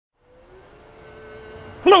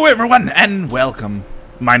Hello everyone and welcome.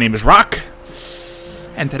 My name is Rock,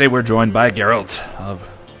 and today we're joined by Geralt of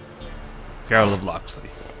Locksley.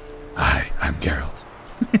 Hi, I'm Geralt.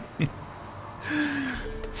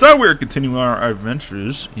 So we're continuing our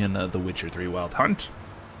adventures in The Witcher 3 Wild Hunt.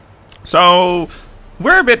 So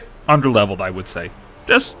we're a bit underleveled, I would say.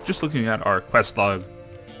 Just looking at our quest log.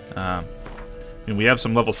 And we have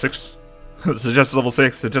some level 6. Suggested level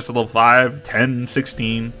 6, suggested level 5, 10,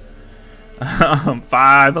 16.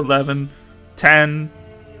 5, 11, 10,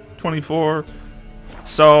 24.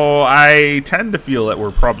 So I tend to feel that we're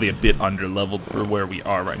probably a bit underleveled for where we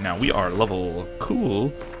are right now. We are a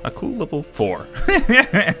cool level 4.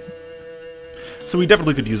 So we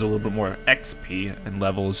definitely could use a little bit more XP and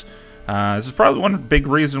levels. This is probably one big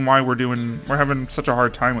reason why we're having such a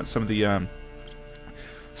hard time with some of the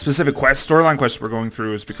specific storyline quests we're going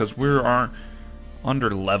through, is because we are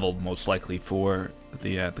under-leveled most likely for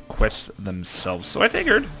the quests themselves. So I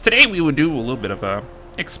figured today we would do a little bit of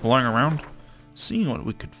exploring around, seeing what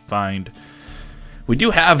we could find. We do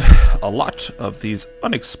have a lot of these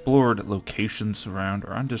unexplored locations around,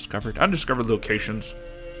 or undiscovered locations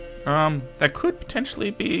that could potentially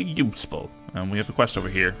be useful. We have a quest over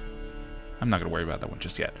here. I'm not gonna worry about that one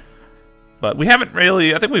just yet. But we haven't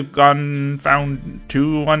really. I think we've found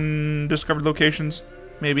 2 undiscovered locations,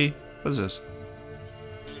 maybe. What is this?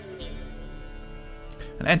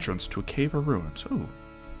 An entrance to a cave or ruins. Oh,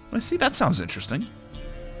 well, see, that sounds interesting.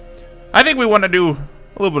 I think we want to do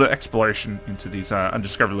a little bit of exploration into these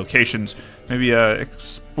undiscovered locations. Maybe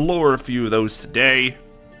explore a few of those today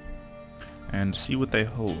and see what they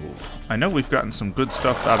hold. I know we've gotten some good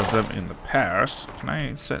stuff out of them in the past. Can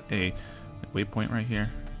I set a waypoint right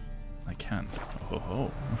here? I can.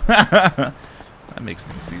 Oh, that makes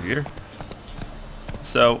things easier.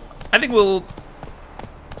 So I think we'll.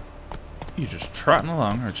 You're just trotting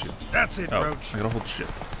along, aren't you? That's it, oh, Roach. I gotta hold shit.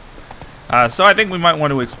 So I think we might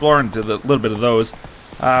want to explore into a little bit of those.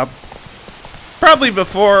 Probably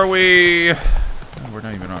before we. We're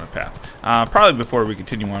not even on a path. Probably before we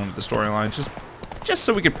continue on with the storyline, just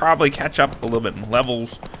so we could probably catch up a little bit in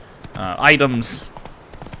levels, items,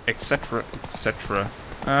 etc., etc.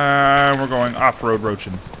 We're going off-road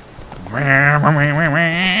roaching. Damn,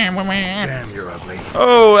 you're ugly.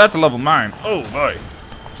 Oh, that's a level 9. Oh boy.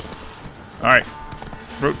 Alright,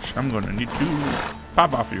 Roach, I'm gonna need to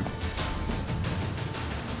pop off you.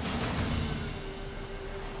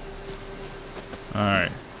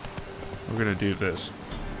 Alright, we're gonna do this.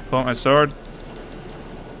 Pull out my sword.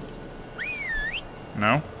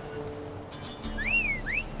 No?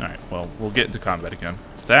 Alright, well, we'll get into combat again.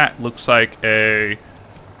 That looks like a...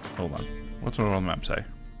 Hold on. What's the world map say?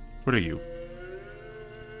 What are you?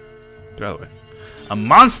 Get out of the way. A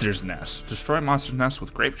monster's nest. Destroy a monster's nest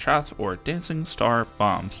with grape shots or dancing star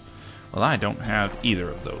bombs. Well, I don't have either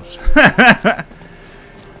of those.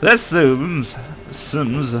 That seems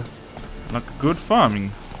like good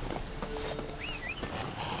farming.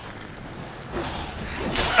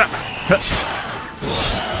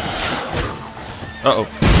 Uh-oh.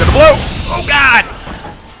 Gonna blow! Oh, God!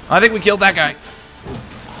 I think we killed that guy.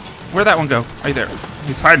 Where'd that one go? Right there.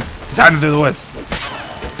 He's hiding. He's hiding through the woods.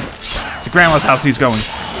 To Grandma's house he's going.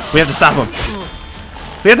 We have to stop him.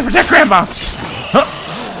 We have to protect Grandma.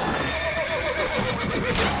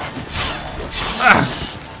 Huh.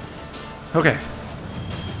 Okay.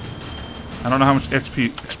 I don't know how much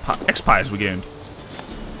XP we gained.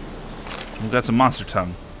 We've got some monster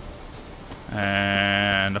tongue.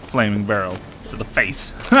 And a flaming barrel to the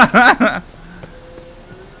face.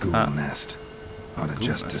 Ghoul nest. Ought to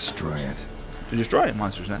just destroy it. To destroy a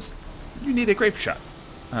monster's nest, you need a grape shot.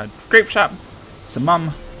 Grape shot, some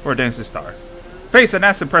mum, or a dancing star. Face the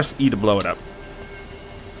nest and press E to blow it up.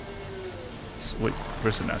 So, wait,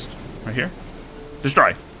 where's the nest? Right here?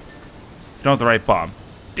 Destroy. Don't have the right bomb.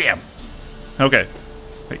 Damn. Okay.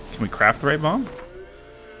 Wait, can we craft the right bomb?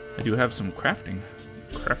 I do have some crafting.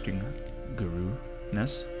 Crafting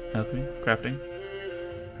guru-ness. Help me. Crafting.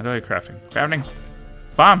 How do I crafting? Crafting.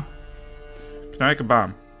 Bomb. Can I make a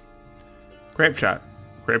bomb? Grape shot.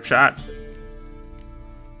 Grape shot.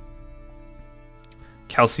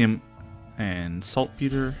 Calcium and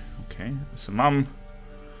saltpeter. Okay. Some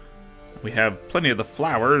we have plenty of the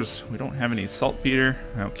flowers. We don't have any saltpeter.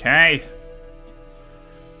 Okay.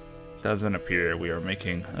 Doesn't appear we are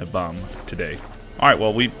making a bomb today. Alright,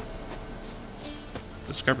 well, we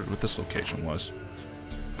discovered what this location was.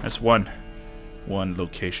 That's one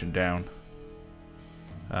location down.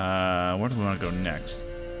 Where do we want to go next?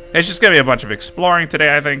 It's just gonna be a bunch of exploring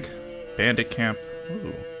today, I think. Bandit camp.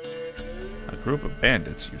 Ooh. A group of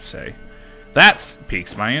bandits, you say? That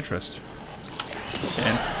piques my interest.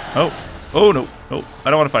 And oh, Oh no, no, I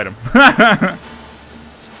don't want to fight them.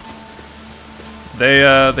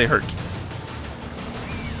 They hurt.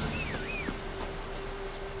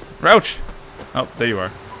 Crouch! Oh, there you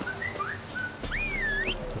are.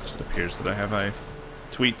 It just appears that I have a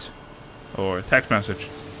tweet or text message.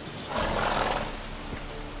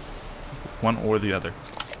 One or the other.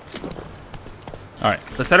 Alright,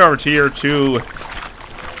 let's head over here to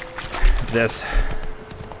this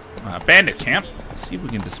bandit camp. Let's see if we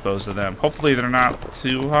can dispose of them. Hopefully they're not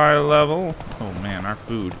too high level. Oh man, our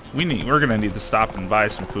food. We're gonna need to stop and buy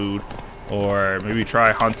some food. Or maybe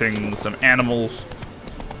try hunting some animals.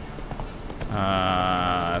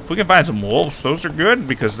 If we can find some wolves, those are good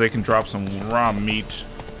because they can drop some raw meat.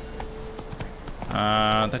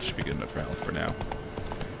 That should be good enough for health for now.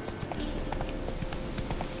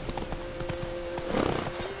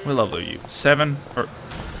 What level are you? 7? Or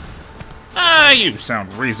you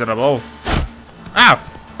sound reasonable. Ow!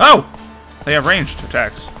 Oh! They have ranged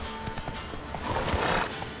attacks.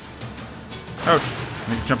 Ouch. I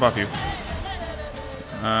need to jump off you.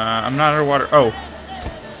 I'm not underwater. Oh.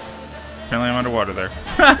 Apparently I'm underwater there.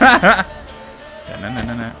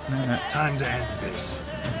 Time to end this.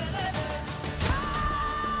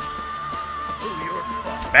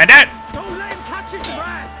 Bandit! Don't let him touch his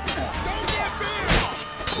breath! Don't get big!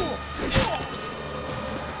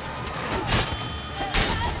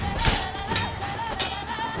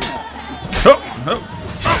 Oh, oh.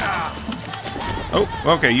 Oh,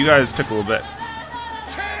 okay, you guys took a little bit.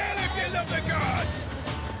 Tell if you love the gods!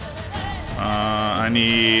 I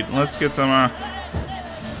need, let's get some,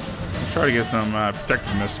 let's try to get some,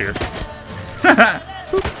 protectiveness here.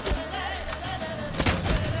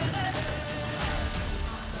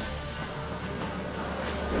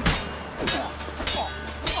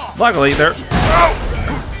 Luckily they're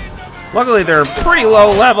pretty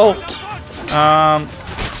low level.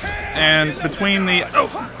 And between the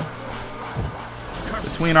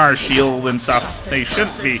between our shield and stuff, they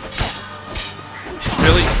shouldn't be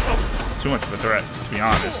really too much of a threat, to be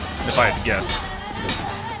honest, if I had to guess.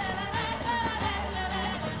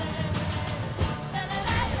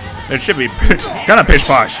 It should be kind of pish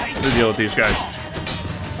posh to deal with these guys.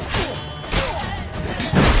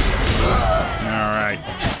 Alright.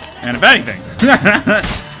 And if anything,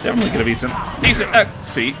 definitely gonna be some decent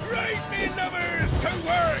XP. Right, me lovers, to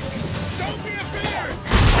work! Don't be a beard!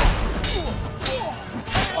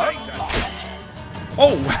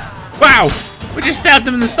 Oh, wow! We just stabbed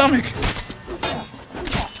him in the stomach.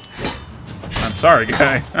 I'm sorry,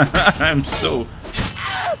 guy. I'm so...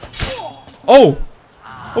 Oh!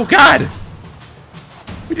 Oh, God!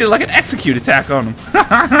 We did like an execute attack on him.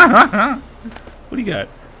 What do you got?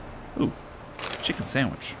 Ooh, chicken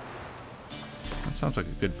sandwich. That sounds like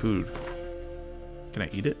a good food. Can I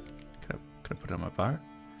eat it? Can I put it on my bar?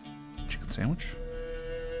 Chicken sandwich?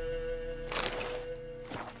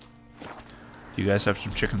 Do you guys have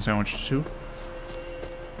some chicken sandwiches too?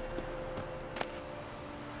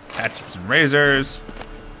 Hatchets and razors.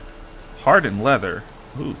 Hardened leather.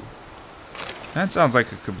 Ooh. That sounds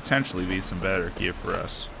like it could potentially be some better gear for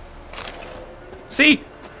us. See?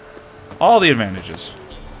 All the advantages.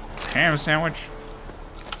 Ham sandwich.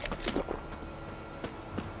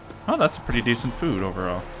 Oh, that's a pretty decent food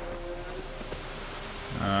overall.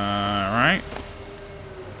 Alright.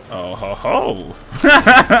 Oh ho ho!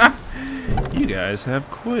 You guys have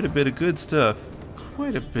quite a bit of good stuff.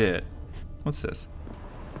 Quite a bit. What's this?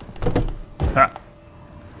 Ha!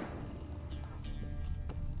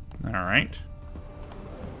 Alright.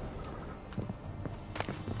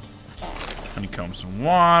 Honeycomb, some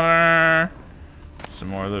water. Some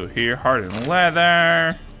more loot here. Hardened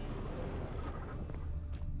leather.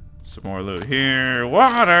 Some more loot here.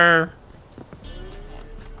 Water.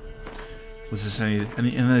 Was this any of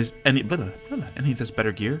this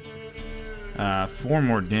better gear? 4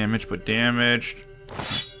 more damage, but damaged.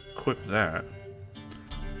 Equip that.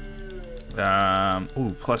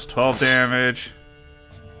 Ooh, plus 12 damage.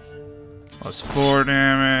 Plus 4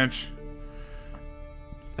 damage.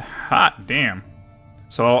 Hot damn.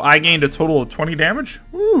 So I gained a total of 20 damage?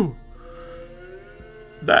 Woo!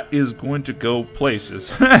 That is going to go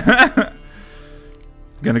places. Gonna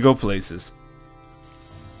go places.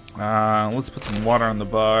 Let's put some water on the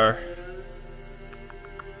bar.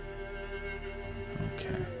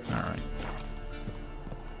 Okay, alright.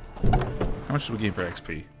 How much did we gain for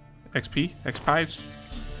XP? XP? XPs?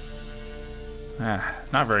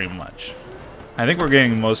 Not very much. I think we're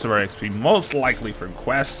getting most of our XP most likely from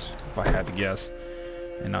quests, if I had to guess.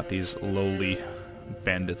 And not these lowly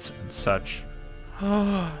bandits and such.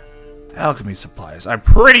 Alchemy supplies. I'm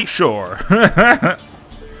pretty sure.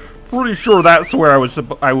 pretty sure that's where I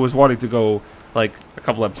was wanting to go, like a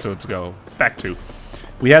couple episodes ago. Back to,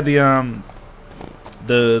 we had the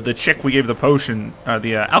chick we gave the potion,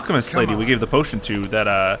 the alchemist lady we gave the potion to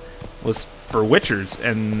that was for witchers,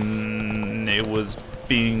 and it was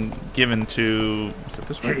being given to. Was it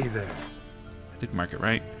this way? Hey there. I did mark it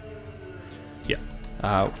right. Yeah.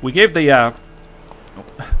 We gave the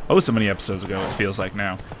so many episodes ago, it feels like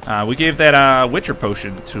now. We gave that witcher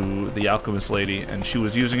potion to the alchemist lady, and she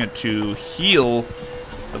was using it to heal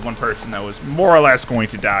the one person that was more or less going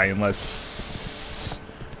to die unless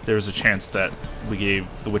there was a chance that we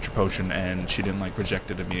gave the witcher potion and she didn't like reject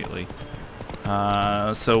it immediately.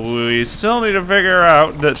 So we still need to figure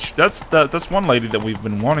out that that's one lady that we've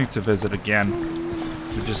been wanting to visit again.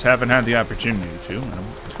 We just haven't had the opportunity to, and I'm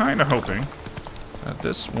kind of hoping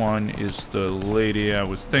this one is the lady I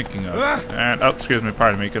was thinking of. And, oh, excuse me,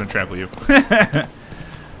 pardon me, gonna trample you.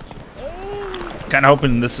 Kinda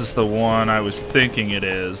hoping this is the one I was thinking it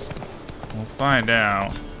is. We'll find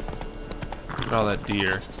out. Look at all that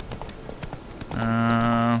deer.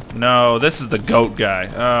 No, this is the goat guy.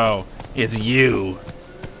 Oh, it's you.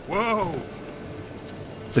 Whoa!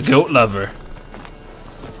 The goat lover.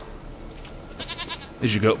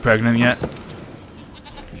 Is your goat pregnant yet?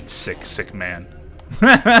 You sick, sick man.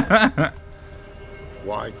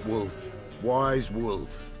 White wolf, wise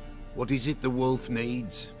wolf. What is it the wolf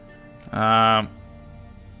needs? What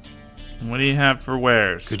do you have for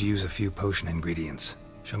wares? Could use a few potion ingredients.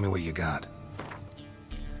 Show me what you got.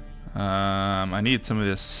 I need some of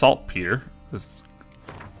this saltpeter. This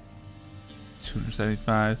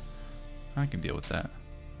 275. I can deal with that.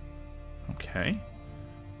 Okay.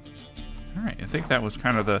 Alright, I think that was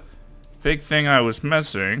kind of the big thing I was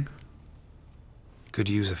missing. Could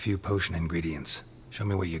use a few potion ingredients. Show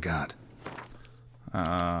me what you got.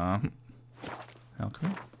 Alchemy.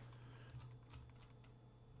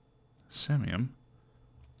 Semium.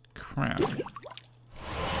 Crown.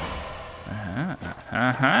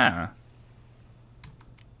 Aha.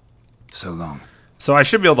 So long. So I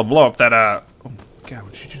should be able to blow up that, oh god,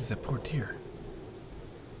 what did you do to that poor deer?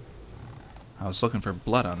 I was looking for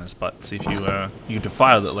blood on his butt. See if you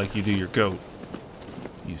defiled it like you do your goat.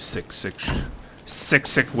 You sick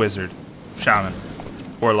wizard. Shaman.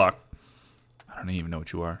 Warlock. I don't even know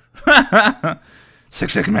what you are.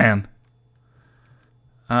 Sick man.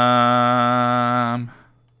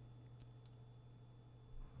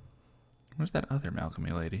 Where's that other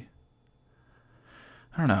alchemy lady?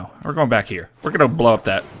 I don't know. We're going back here. We're gonna blow up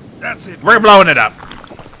that. That's it. We're blowing it up.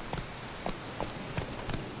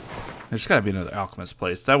 There's gotta be another alchemist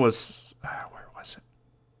place. That was... where was it?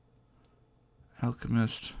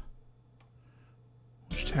 Alchemist...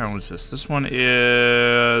 Which town was this? This one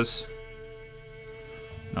is...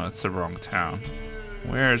 No, it's the wrong town.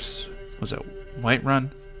 Where's... Was it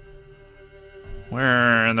Whiterun?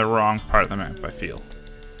 We're in the wrong part of the map, I feel.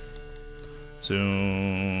 So...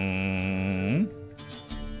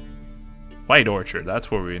 White Orchard,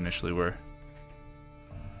 that's where we initially were.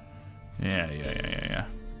 Yeah.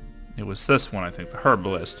 It was this one, I think, the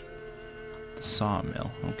herbalist. The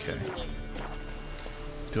sawmill, okay.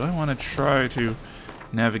 Do I want to try to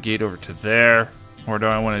navigate over to there? Or do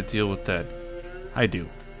I want to deal with that? I do.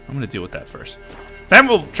 I'm going to deal with that first. Then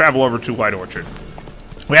we'll travel over to White Orchard.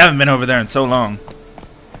 We haven't been over there in so long.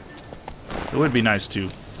 It would be nice to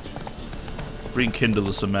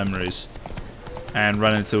rekindle some memories and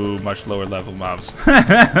run into much lower level mobs.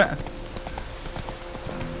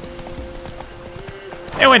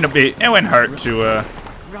 It wouldn't hurt to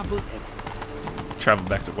travel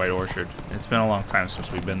back to White Orchard. It's been a long time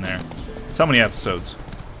since we've been there. So many episodes.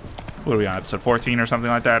 What are we on? Episode 14 or something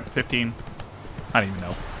like that? 15? I don't even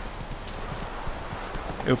know.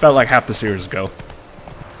 It felt like half the series ago.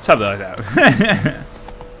 Something like that.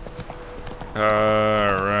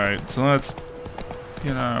 Alright, so let's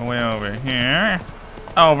get our way over here.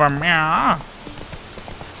 Over here.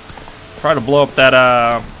 Try to blow up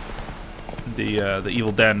that, the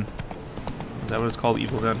evil den. Is that what it's called?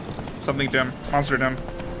 Evil den? Something den. Monster den.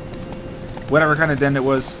 Whatever kind of den it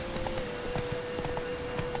was.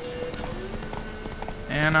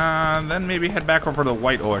 And, then maybe head back over to the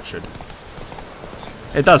White Orchard.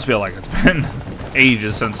 It does feel like it's been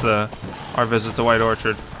ages since our visit to White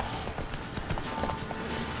Orchard.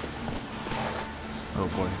 Oh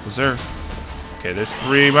boy, was there... Okay, there's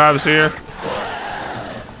 3 mobs here.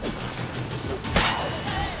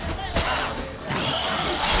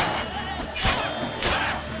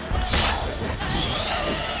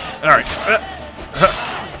 Alright.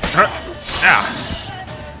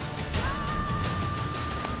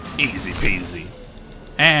 Easy peasy.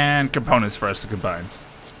 And components for us to combine.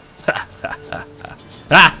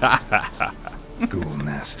 Ghoul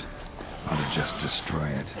nest. Ought to just destroy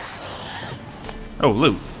it. Oh,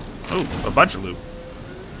 loot. Oh, a bunch of loot.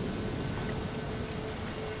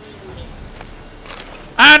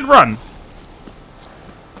 And run!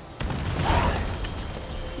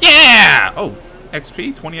 Yeah! Oh,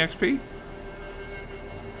 XP, 20 XP.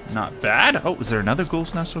 Not bad. Oh, is there another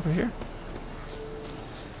ghoul's nest over here?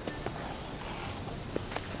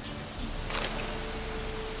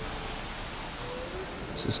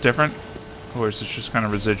 Is this different? Or is this just kind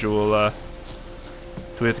of residual, do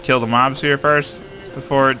we have to kill the mobs here first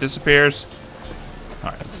before it disappears?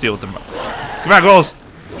 Alright, let's deal with the mobs. Come on, ghouls!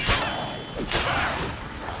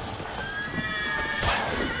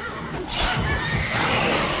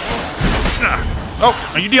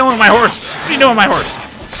 Oh, are you dealing with my horse? What are you doing with my horse?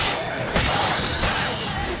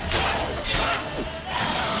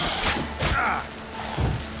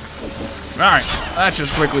 Alright, let's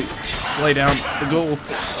just quickly slay down the ghoul.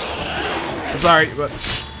 I'm sorry, but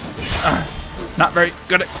not very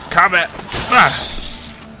good at combat.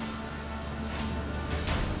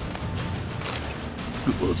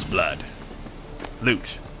 Ghoul's blood.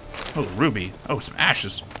 Loot. Oh, ruby. Oh, some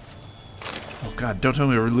ashes. Oh god, don't tell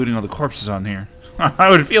me we're looting all the corpses on here. I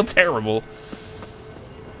would feel terrible.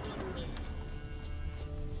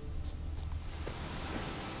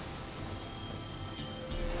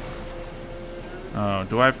 Oh,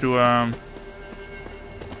 do I have to,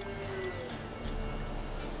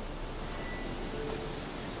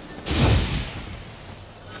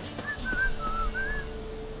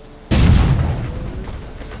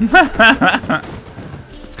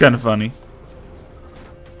 It's kind of funny.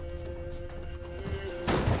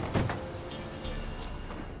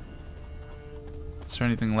 Is there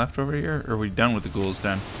anything left over here? Or are we done with the ghoul's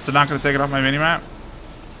den? Is it not going to take it off my minimap?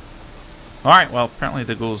 Alright, well, apparently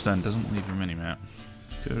the ghoul's den doesn't leave your minimap.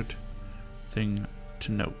 Good thing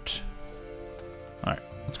to note. Alright,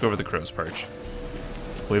 let's go over the crow's perch.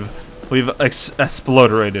 We've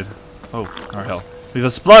exploderated. Oh, our hell. We've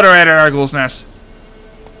exploderated our ghoul's nest.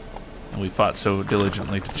 And we fought so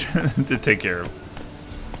diligently to take care of.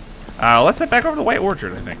 Let's head back over to the White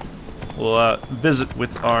Orchard, I think. We'll visit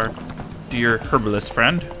with our dear herbalist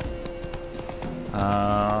friend.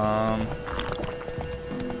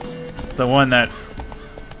 The one that...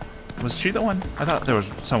 Was she the one? I thought there was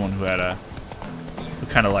someone who had who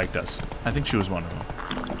kind of liked us. I think she was one of them.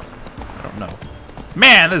 I don't know.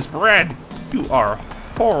 Man, this bread! You are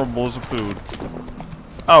horrible as a food.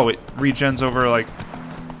 Oh, it regens over, like,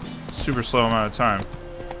 super slow amount of time.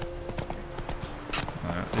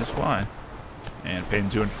 That is why. And paying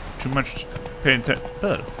too much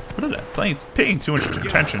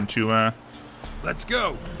attention to Let's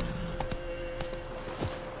go.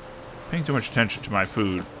 paying too much attention to my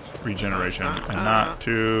food regeneration and not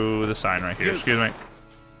to the sign right here. Excuse me.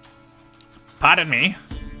 Pardon me.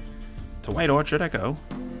 To White Orchard I go.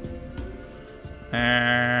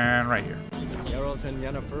 And right here. Geralt and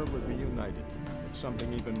Yennefer were reunited. It's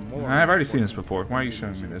something even more. I've already seen this before. Why are you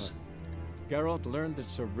showing me this? Geralt learned that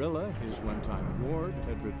Cirilla, his one-time ward,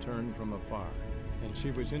 had returned from afar, and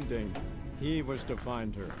she was in danger. He was to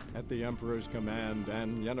find her at the Emperor's command,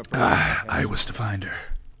 and Yennefer... I was to find her.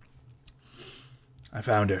 I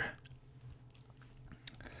found her.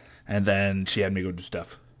 And then she had me go do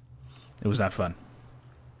stuff. It was not fun.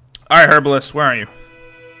 Alright, herbalist, where are you?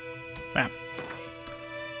 Map.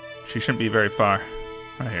 She shouldn't be very far.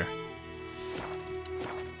 Right here.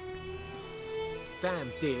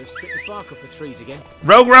 Damn deer, stick the bark off the trees again.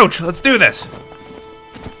 Rogue Roach, let's do this!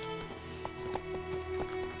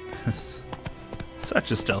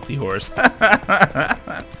 Such a stealthy horse.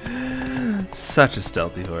 Such a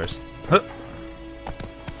stealthy horse. Huh.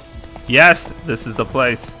 Yes, this is the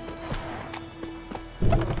place.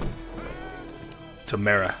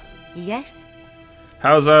 Tamara. Yes?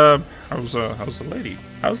 How's the lady?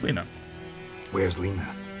 How's Lena? Where's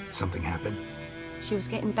Lena? Something happened? She was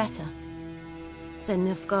getting better. Then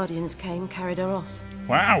Nilfgaardians came, carried her off.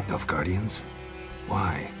 Wow. Nilfgaardians?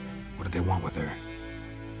 Why? What did they want with her?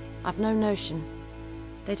 I've no notion.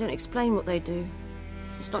 They don't explain what they do.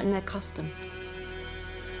 It's not in their custom.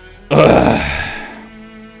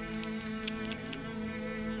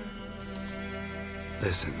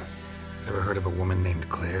 Listen, ever heard of a woman named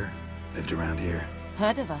Claire? Lived around here?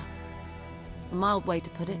 Heard of her? A mild way to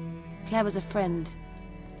put it. Claire was a friend.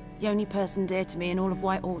 The only person dear to me in all of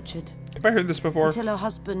White Orchard. Have I heard this before? Until her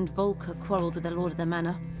husband, Volker, quarrelled with the lord of the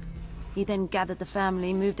manor. He then gathered the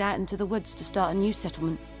family, moved out into the woods to start a new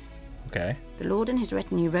settlement. Okay. The lord and his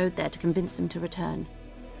retinue rode there to convince them to return.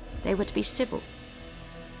 They were to be civil.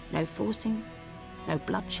 No forcing, no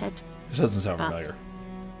bloodshed. This doesn't sound But familiar.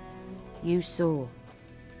 you saw.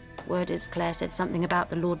 Word is Claire said something about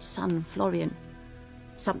the Lord's son, Florian.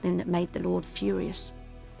 Something that made the Lord furious.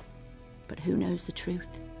 But who knows the truth?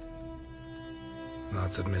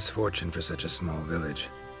 Lots of misfortune for such a small village.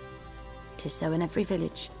 'Tis so in every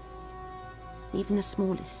village. Even the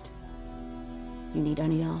smallest. You need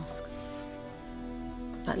only ask.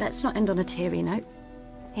 But let's not end on a teary note.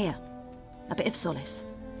 Here, a bit of solace.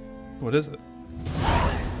 What is it?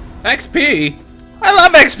 XP? I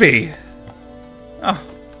love XP! Oh,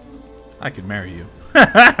 I could marry you.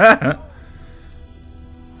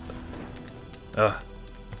 Ugh.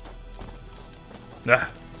 Ah.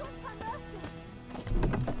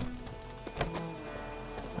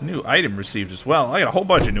 A new item received as well. I got a whole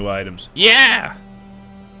bunch of new items. Yeah!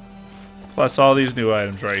 Plus all these new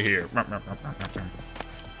items right here.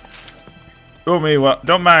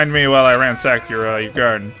 Don't mind me while I ransack your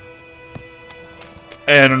garden.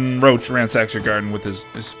 And Roach ransacks your garden with his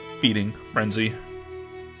feeding frenzy.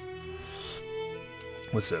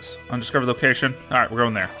 What's this? Undiscovered location? Alright, we're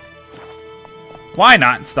going there. Why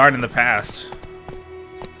not start in the past?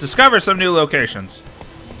 Discover some new locations.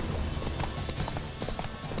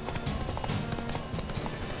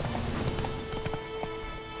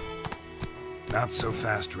 Not so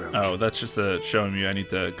fast, Roach. Oh, that's just showing me I need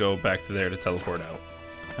to go back to there to teleport out.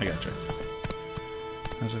 I gotcha.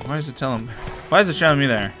 I was like, why is it showing me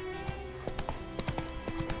there?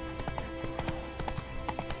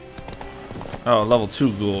 Oh, level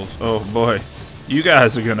 2 ghouls. Oh boy. You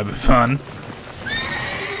guys are gonna be fun.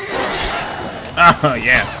 Oh,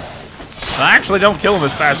 yeah. I actually don't kill them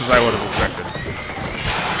as fast as I would have expected.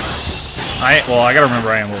 Well, I gotta remember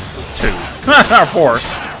I am level 2. Or 4.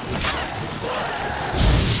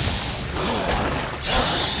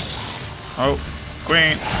 Oh,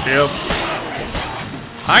 queen, shield.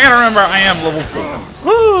 I gotta remember I am level 4.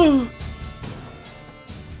 Woo!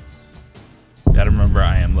 Gotta remember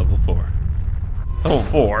I am level 4. Level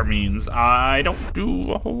 4 means I don't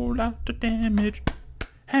do a whole lot of damage.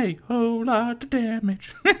 Hey, whole lot of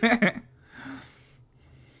damage.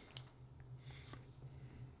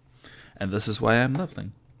 And this is why I'm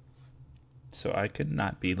leveling. So I could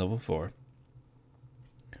not be level 4.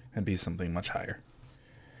 And be something much higher.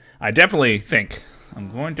 I definitely think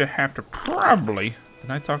I'm going to have to probably...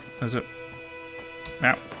 Did I talk... Is it...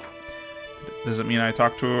 No. Does it mean I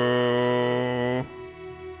talked to her? I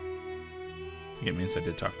think it means I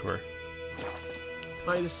did talk to her.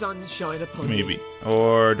 May the sun shine upon you. Maybe.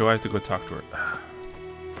 Or do I have to go talk to her?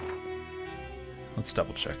 Let's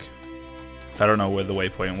double check. I don't know where the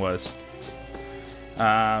waypoint was.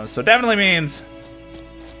 So definitely means...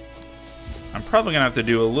 I'm probably going to have to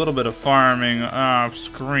do a little bit of farming off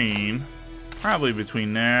screen. Probably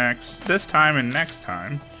between this time and next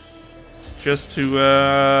time. Just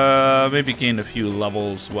to maybe gain a few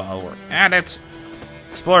levels while we're at it.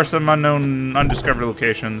 Explore some undiscovered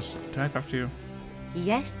locations. Did I talk to you?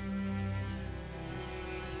 Yes?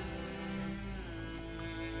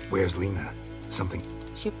 Where's Lena? Something...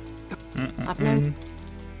 I've known...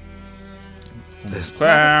 This...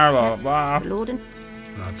 Blah, blah, blah. The Lord and...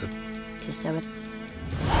 Lots of... 'Tis so...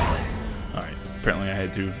 Alright, apparently I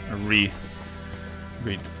had to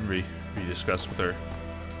rediscuss with her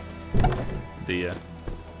the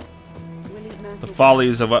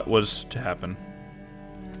follies of what was to happen.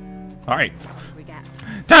 Alright.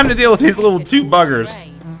 Time to deal with these little 2 buggers.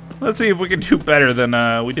 Let's see if we can do better than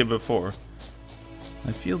we did before.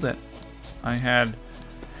 I feel that I had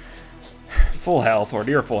full health, or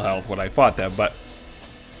near full health when I fought them, but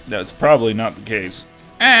that's probably not the case.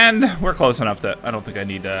 And we're close enough that I don't think I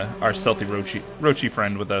need our stealthy Roachy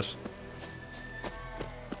friend with us.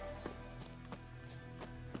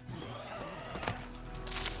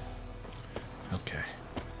 Okay.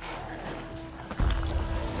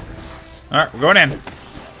 Alright, we're going in.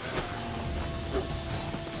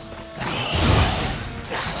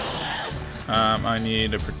 I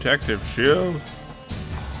need a protective shield.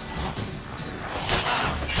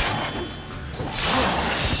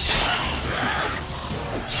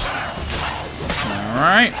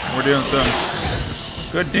 Alright, we're doing some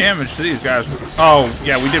good damage to these guys. Oh,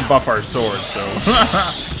 yeah, we did buff our sword, so...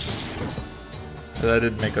 That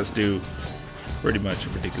did make us do pretty much a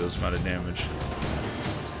ridiculous amount of damage.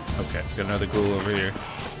 Okay, got another ghoul over here.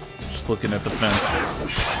 Just looking at the fence.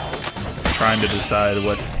 Trying to decide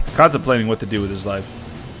contemplating what to do with his life.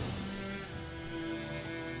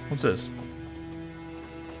 What's this?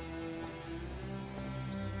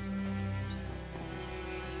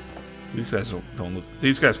 These guys don't look...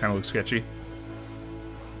 These guys kind of look sketchy.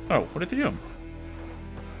 Oh, what are they doing?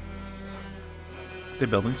 Are they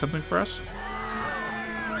building something for us?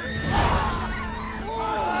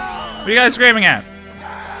 What are you guys screaming at?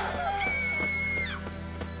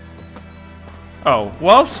 Oh,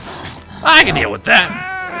 whoops. I can deal with that.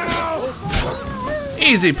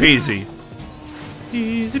 Easy peasy.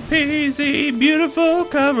 Easy peasy, beautiful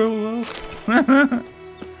cover wolf.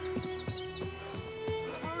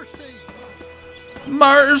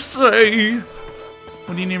 Mercy.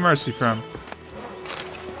 What do you need mercy from?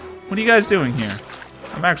 What are you guys doing here?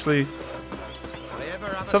 I'm actually...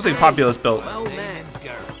 Something Populous built. Well met.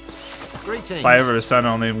 Greetings. If I ever have a son,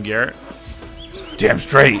 I'll name him Garrett. Damn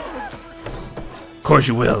straight. Of course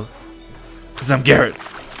you will. Because I'm Garrett.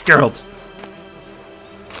 Geralt.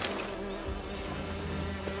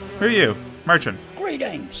 Who are you? Merchant.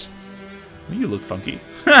 Greetings. Well, you look funky.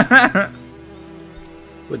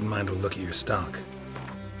 Wouldn't mind a look at your stock.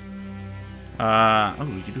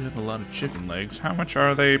 Oh, you do have a lot of chicken legs. How much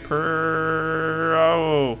are they per...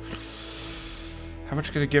 Oh. How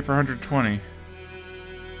much can I get for 120?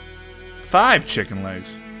 5 chicken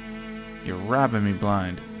legs. You're robbing me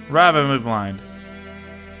blind. Robbing me blind.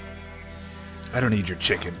 I don't need your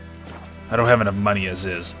chicken. I don't have enough money as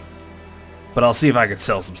is. But I'll see if I can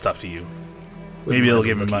sell some stuff to you. Maybe it'll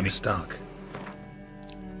give me money. Stock.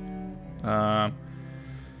 Oh,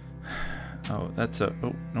 that's a...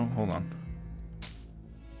 Oh, no, hold on.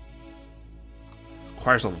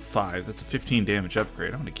 Requires level 5. That's a 15 damage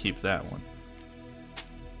upgrade. I'm going to keep that one.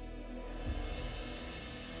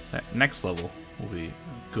 That next level will be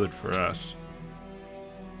good for us.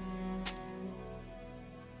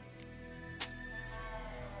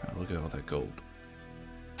 Oh, look at all that gold.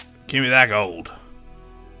 Give me that gold.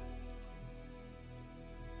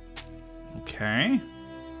 Okay.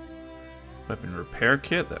 Weapon repair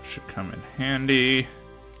kit. That should come in handy.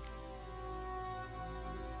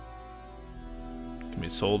 Can be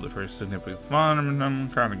sold for a significant fund.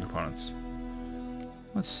 Crafting components.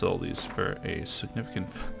 Let's sell these for a significant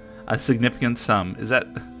sum. Is that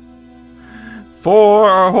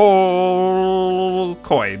 4 whole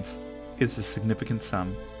coins? It's a significant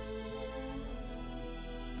sum.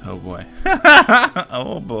 Oh boy.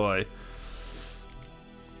 Oh boy.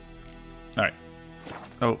 Alright.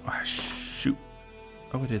 Oh, shoot.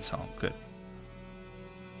 Oh, it did sell. Good.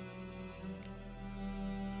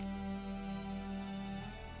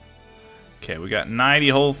 Okay, we got 90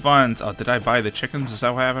 whole funds. Oh, did I buy the chickens? Is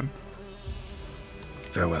that what happened?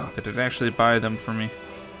 Farewell. Did it actually buy them for me?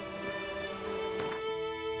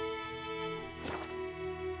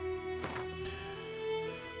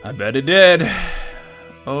 I bet it did.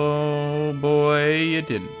 Oh boy, you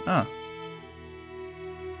didn't. Huh.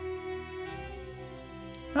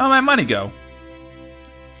 Where'd my money go?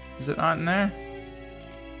 Is it not in there?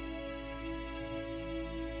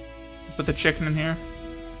 Put the chicken in here?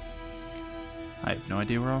 I have no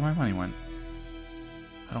idea where all my money went.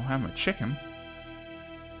 I don't have my chicken.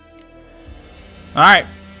 Alright.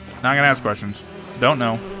 Not gonna ask questions. Don't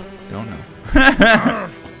know. Don't know.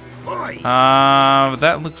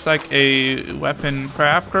 That looks like a weapon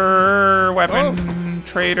crafter, weapon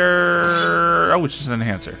trader. Oh, it's just an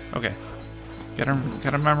enhancer. Okay.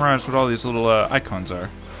 Gotta memorize what all these little icons are.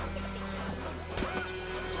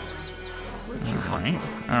 Alright.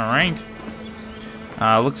 Alright.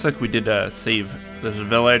 Looks like we did save this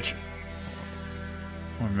village.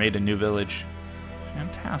 Or made a new village.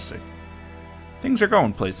 Fantastic. Things are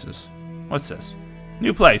going places. What's this?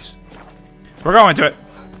 New place. We're going to it.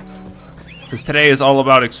 Because today is all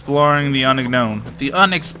about exploring the unknown. The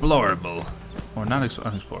unexplorable. Or not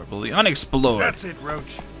unexplorable. The unexplored. That's it,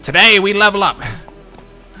 Roach. Today we level up.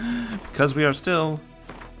 Because we are still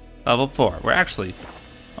level 4. We're actually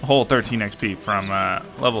a whole 13 XP from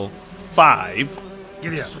level 5.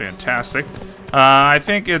 Giddy up. Which is fantastic. I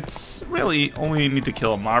think it's really only need to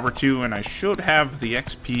kill a mob or 2, and I should have the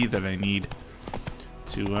XP that I need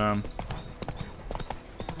to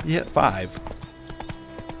get 5.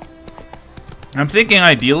 I'm thinking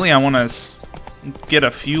ideally I want to get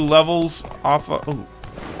a few levels off of...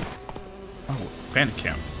 Oh, bandit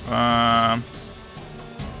camp.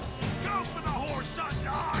 Go for the horse, son's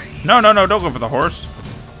eye. No, don't go for the horse.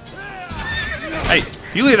 Hey,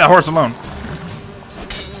 you leave that horse alone.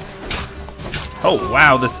 Oh,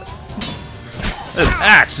 wow, this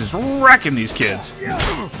axe is wrecking these kids.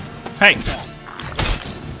 Hey.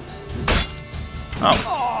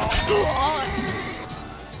 Oh.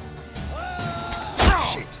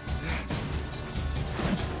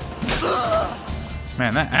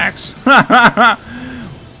 Man, that axe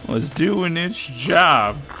was doing its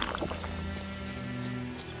job.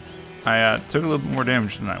 I took a little bit more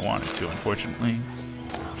damage than I wanted to, unfortunately.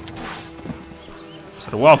 Is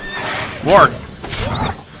that a wolf? Ward!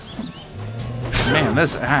 Man,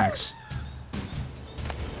 this axe.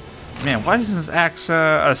 Man, why isn't this axe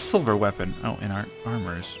a silver weapon? Oh, and our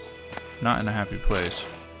armors. Not in a happy place.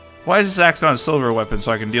 Why is this axe not a silver weapon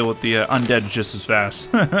so I can deal with the undead just as fast?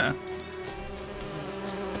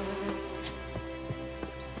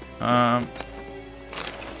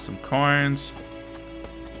 Some coins.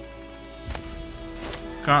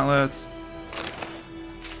 Gauntlets.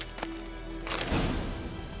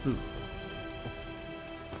 Ooh.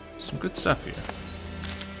 Some good stuff here.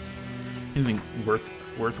 Anything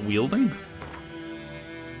worth wielding?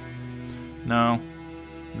 No.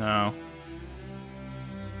 No.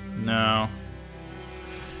 No.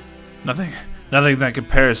 Nothing that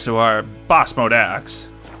compares to our boss mode axe.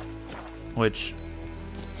 Which,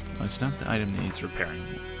 well, it's not the item that needs repairing.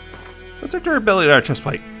 What's our durability to our chest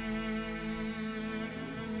plate?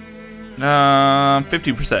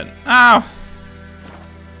 50%. Ow!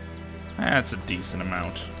 That's a decent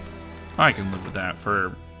amount. I can live with that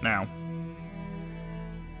for now.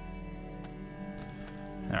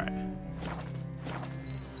 Alright.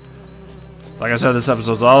 Like I said, this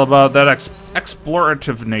episode's all about that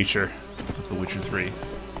explorative nature of The Witcher 3.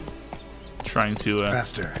 Trying to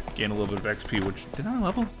Faster. gain a little bit of XP, which... Did I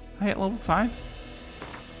level? I hit level 5?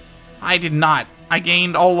 I did not. I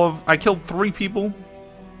gained I killed 3 people.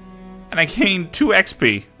 And I gained 2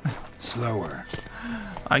 XP. Slower.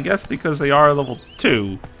 I guess because they are level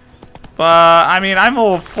 2. But, I mean, I'm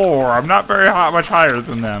level 4. I'm not very much higher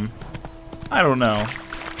than them. I don't know.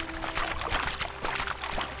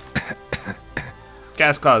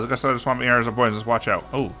 Gas clouds. I guess I just want me areas of poisons. Watch out.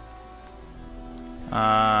 Oh.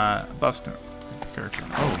 Buffs. Character.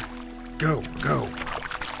 Oh. Go, go.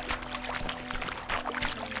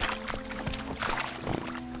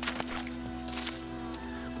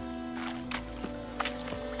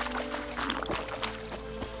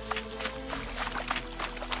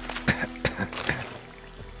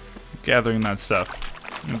 Gathering that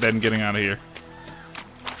stuff. And then getting out of here.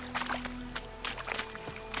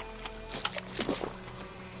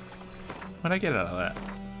 What'd I get out of that?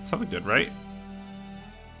 Something good, right?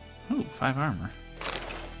 Ooh, 5 armor.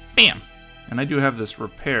 Bam! And I do have this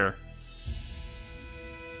repair.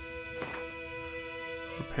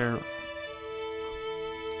 Repair...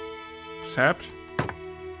 Accept?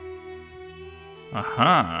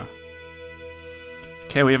 Uh-huh.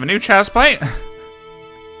 Okay, we have a new chest plate.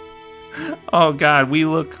 Oh god, we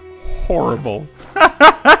look horrible.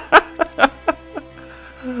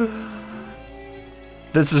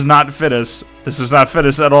 This is not fit us. This is not fit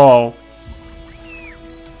us at all.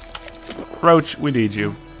 Roach, we need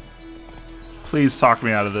you. Please talk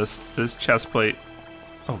me out of this chest plate.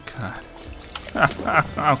 Oh god.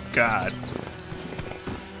 Oh god.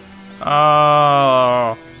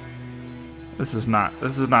 Oh. This is not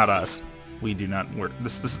us. We do not wear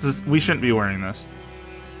this. We shouldn't be wearing this.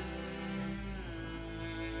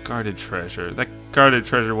 Guarded treasure. That guarded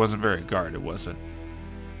treasure wasn't very guarded, was it?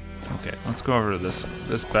 Okay, let's go over to this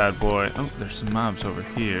bad boy. Oh, there's some mobs over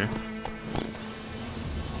here.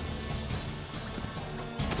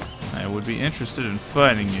 I would be interested in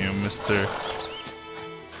fighting you, Mr.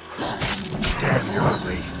 Damn, you're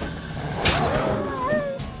ugly.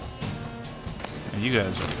 And you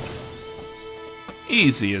guys are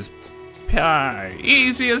easy as pie.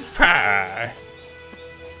 Easy as pie.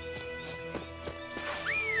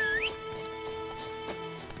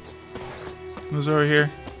 Who's over here?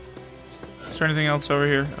 Is there anything else over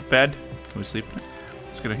here? A bed? Can we sleep?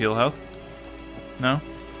 It's gonna heal health? No?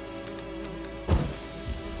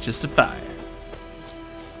 Just a fire.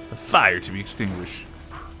 A fire to be extinguished.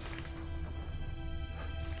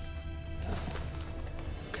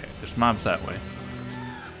 Okay, there's mobs that way.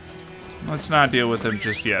 Let's not deal with them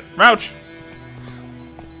just yet. Roach!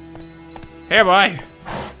 Here, boy!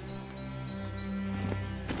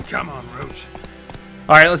 Come on, Roach.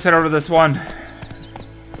 Alright, let's head over to this one.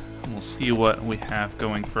 And we'll see what we have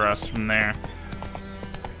going for us from there.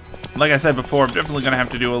 Like I said before, I'm definitely going to have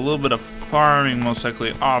to do a little bit of farming, most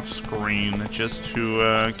likely off-screen, just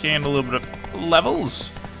to gain a little bit of levels.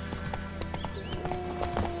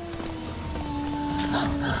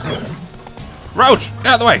 Roach! Get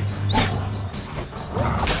out of the way!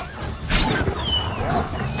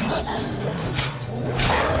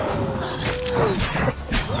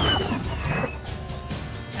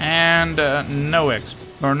 And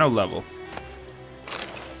no level.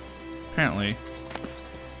 Apparently,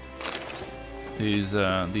 these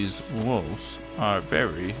wolves are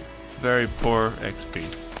very, very poor XP.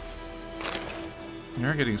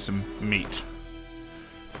 You're getting some meat.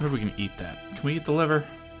 I wonder if we can eat that. Can we eat the liver?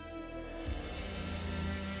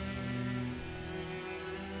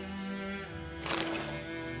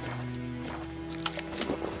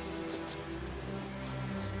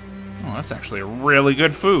 Oh, that's actually a really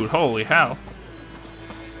good food. Holy hell.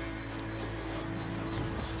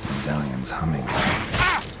 medallion's humming.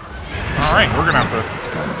 Alright, we're gonna have to... It's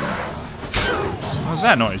gotta be. What's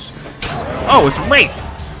that noise? Oh, it's Wraith!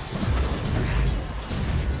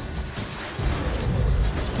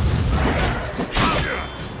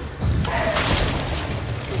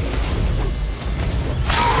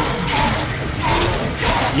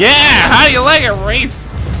 Yeah! How do you like it, Wraith?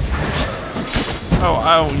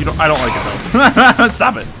 Oh, you don't. I don't like it though.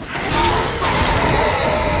 Stop it.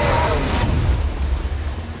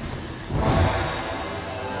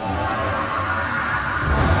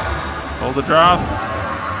 Hold the drop.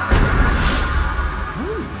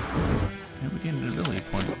 Ooh. And we get an ability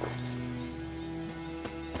point.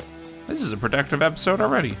 This is a productive episode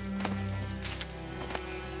already.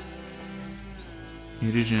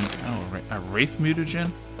 Mutagen. Oh, a Wraith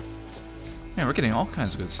mutagen? Man, we're getting all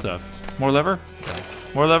kinds of good stuff. More lever?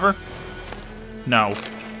 More lever? No.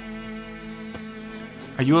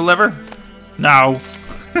 Are you a lever? No.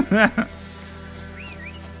 Is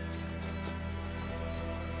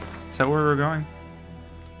that where we're going?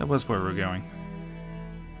 That was where we're going.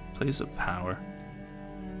 Place of power.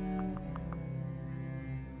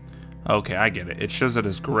 Okay, I get it. It shows it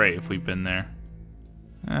as gray if we've been there.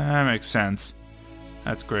 That makes sense.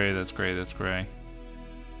 That's gray, that's gray, that's gray.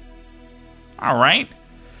 Alright.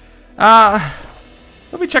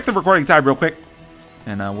 Let me check the recording time real quick.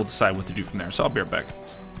 And we'll decide what to do from there. So I'll be right back.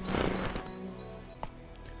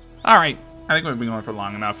 Alright. I think we've been going for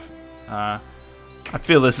long enough. I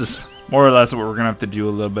feel this is more or less what we're going to have to do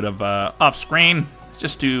a little bit of off-screen.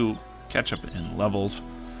 Just to catch up in levels.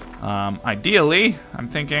 Ideally, I'm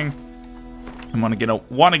thinking I want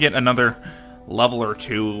to get another level or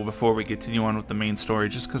two before we continue on with the main story,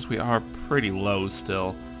 just because we are pretty low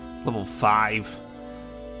still. Level 5.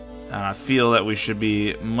 I feel that we should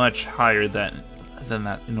be much higher than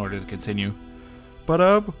that in order to continue.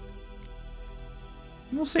 But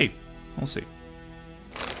we'll see. We'll see.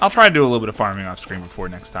 I'll try to do a little bit of farming off screen before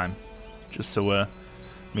next time, just so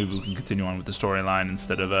maybe we can continue on with the storyline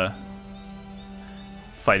instead of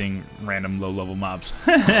fighting random low-level mobs.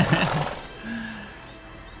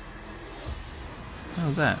 What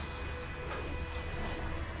was that?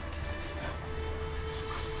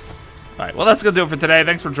 Alright, well that's going to do it for today.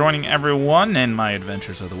 Thanks for joining everyone in my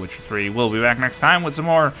adventures of The Witcher 3. We'll be back next time with some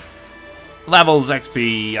more levels,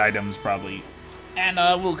 XP, items probably. And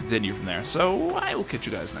we'll continue from there. So I will catch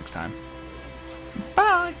you guys next time. Bye!